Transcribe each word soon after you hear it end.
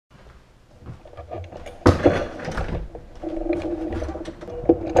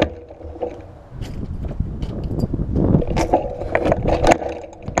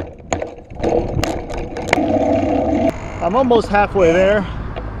I'm almost halfway there.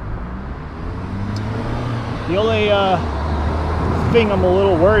 The only thing I'm a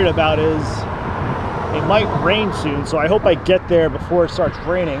little worried about is it might rain soon, so I hope I get there before it starts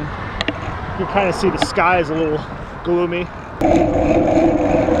raining. You can kind of see the sky is a little gloomy.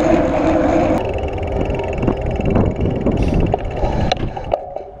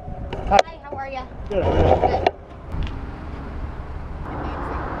 Hi, how are you? Good. Good.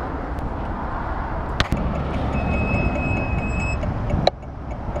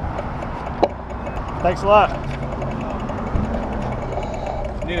 Thanks a lot.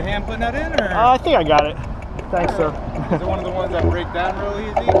 Need a hand putting that in, or? I think I got it. Thanks, sir. Is it one of the ones that break down real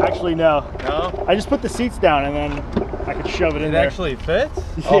easy? Actually, no. No? I just put the seats down and then I could shove it in there. It actually fits?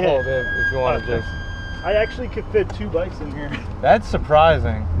 Yeah. I'll hold it if you want to just... I actually could fit 2 bikes in here. That's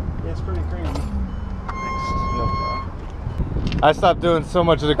surprising. Yeah, it's pretty crazy. Thanks. No problem. I stopped doing so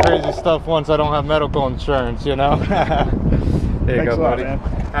much of the crazy stuff once I don't have medical insurance, you know? There you Thanks go, a lot, buddy. man.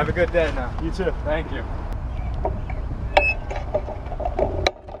 Have a good day now. You too. Thank you.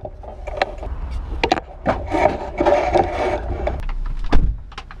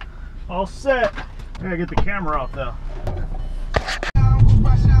 All set. I gotta get the camera off though.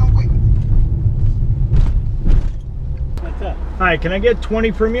 What's that? Hi, can I get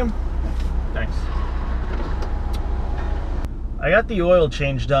 20 premium? Thanks. I got the oil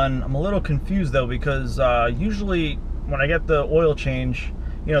change done. I'm a little confused though because usually when I get the oil change,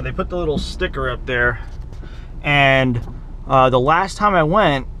 you know, they put the little sticker up there, and the last time I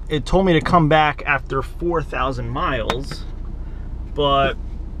went, it told me to come back after 4,000 miles, but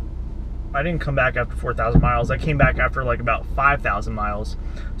I didn't come back after 4,000 miles. I came back after like about 5,000 miles.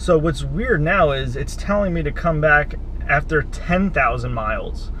 So what's weird now is it's telling me to come back after 10,000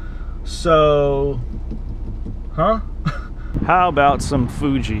 miles. So, huh? How about some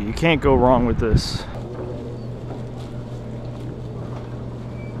Fuji? You can't go wrong with this.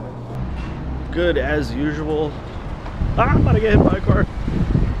 Good as usual. Ah, I'm about to get hit by a car.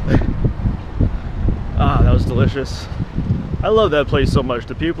 Ah, that was delicious. I love that place so much.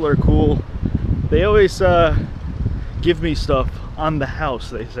 The people are cool. They always give me stuff on the house,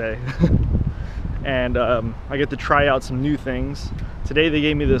 they say. And I get to try out some new things. Today they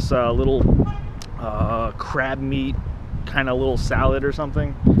gave me this little crab meat kind of little salad or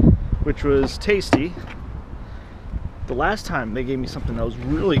something, which was tasty. The last time they gave me something that was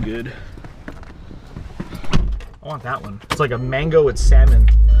really good. I want that one. It's like a mango with salmon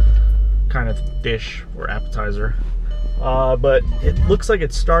kind of dish or appetizer. But it looks like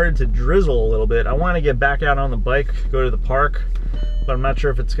it started to drizzle a little bit. I want to get back out on the bike, go to the park, but I'm not sure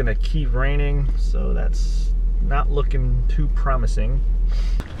if it's gonna keep raining, so that's not looking too promising.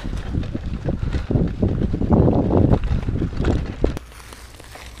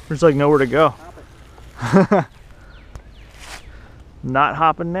 There's like nowhere to go. Not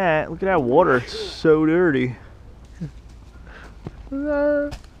hopping that. Look at that water, it's so dirty.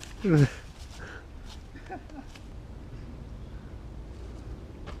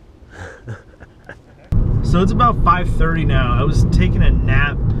 So it's about 5:30 now. I was taking a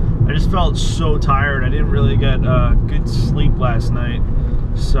nap. I just felt so tired. I didn't really get good sleep last night.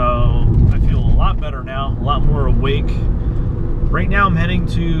 So I feel a lot better now, a lot more awake. Right now I'm heading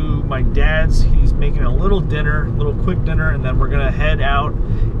to my dad's. He's making a little dinner, a little quick dinner, and then we're gonna head out.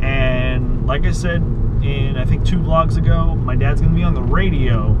 And like I said in I think 2 vlogs ago, my dad's gonna be on the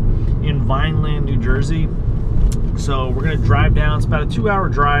radio in Vineland, New Jersey. So we're gonna drive down. It's about a 2-hour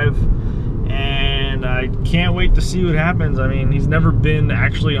drive, and I can't wait to see what happens. I mean, he's never been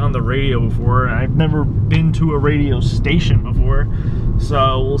actually on the radio before. I've never been to a radio station before,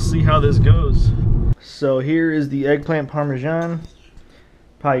 so we'll see how this goes. So here is the eggplant parmesan.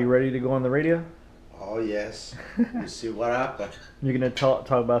 Pa, you ready to go on the radio? Oh yes, you see what happened. You're gonna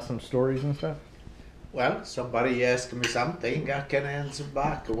talk about some stories and stuff? Well, somebody asked me something, I can answer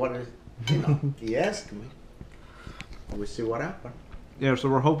back. What is, you know, he asked me. We'll see what happened. Yeah, so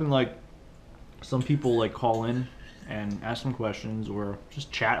we're hoping like some people like call in and ask some questions or just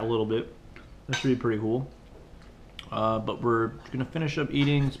chat a little bit. That should be pretty cool. But we're gonna finish up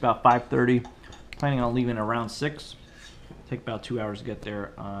eating. It's about 5:30. Planning on leaving around 6. Take about 2 hours to get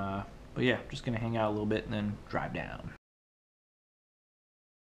there. But yeah, just gonna hang out a little bit and then drive down.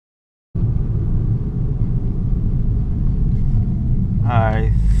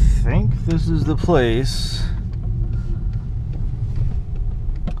 I think this is the place.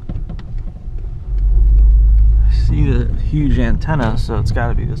 I see the huge antenna, so it's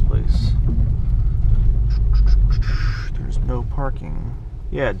gotta be this place. There's no parking.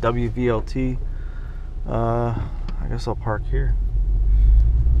 Yeah, WVLT. I guess I'll park here.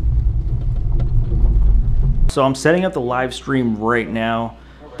 So I'm setting up the live stream right now.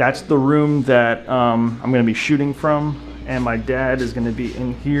 That's the room that I'm going to be shooting from, and my dad is going to be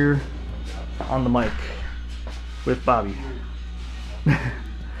in here on the mic with Bobby.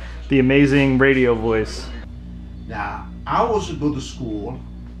 The amazing radio voice. Now, I was to go to school.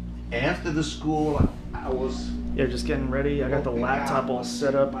 After the school, I was... Yeah, just getting ready. I got the laptop all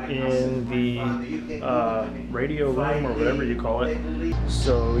set up in the radio room, or whatever you call it.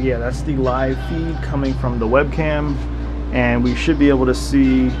 So yeah, that's the live feed coming from the webcam, and we should be able to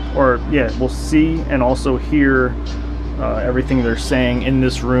see, or yeah, we'll see and also hear everything they're saying in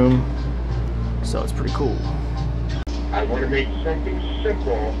this room. So it's pretty cool. I want to make something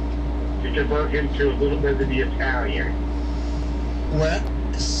simple to convert into a little bit of the Italian. Well,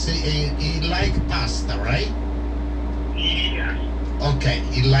 see, you like pasta, right? Yes. Okay,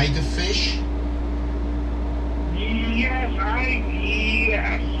 you like fish? Yes.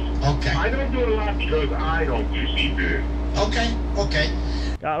 Okay. I don't do it a lot because I don't do seafood. Okay, okay.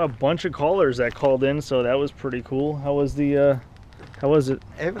 Got a bunch of callers that called in, so that was pretty cool. How was the, how was it?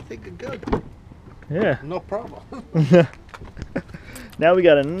 Everything good. Yeah. No problem. Now we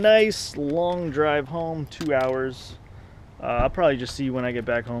got a nice long drive home, 2 hours. I'll probably just see you when I get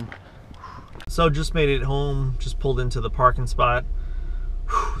back home. So just made it home, just pulled into the parking spot.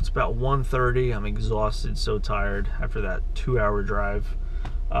 It's about 1:30. I'm exhausted, so tired after that 2-hour drive.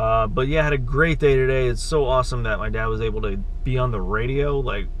 But yeah, I had a great day today. It's so awesome that my dad was able to be on the radio.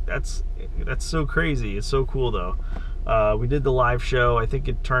 Like, that's so crazy. It's so cool though. We did the live show. I think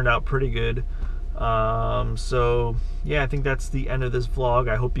it turned out pretty good. So yeah, I think that's the end of this vlog.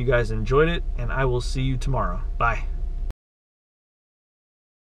 I hope you guys enjoyed it, and I will see you tomorrow. Bye.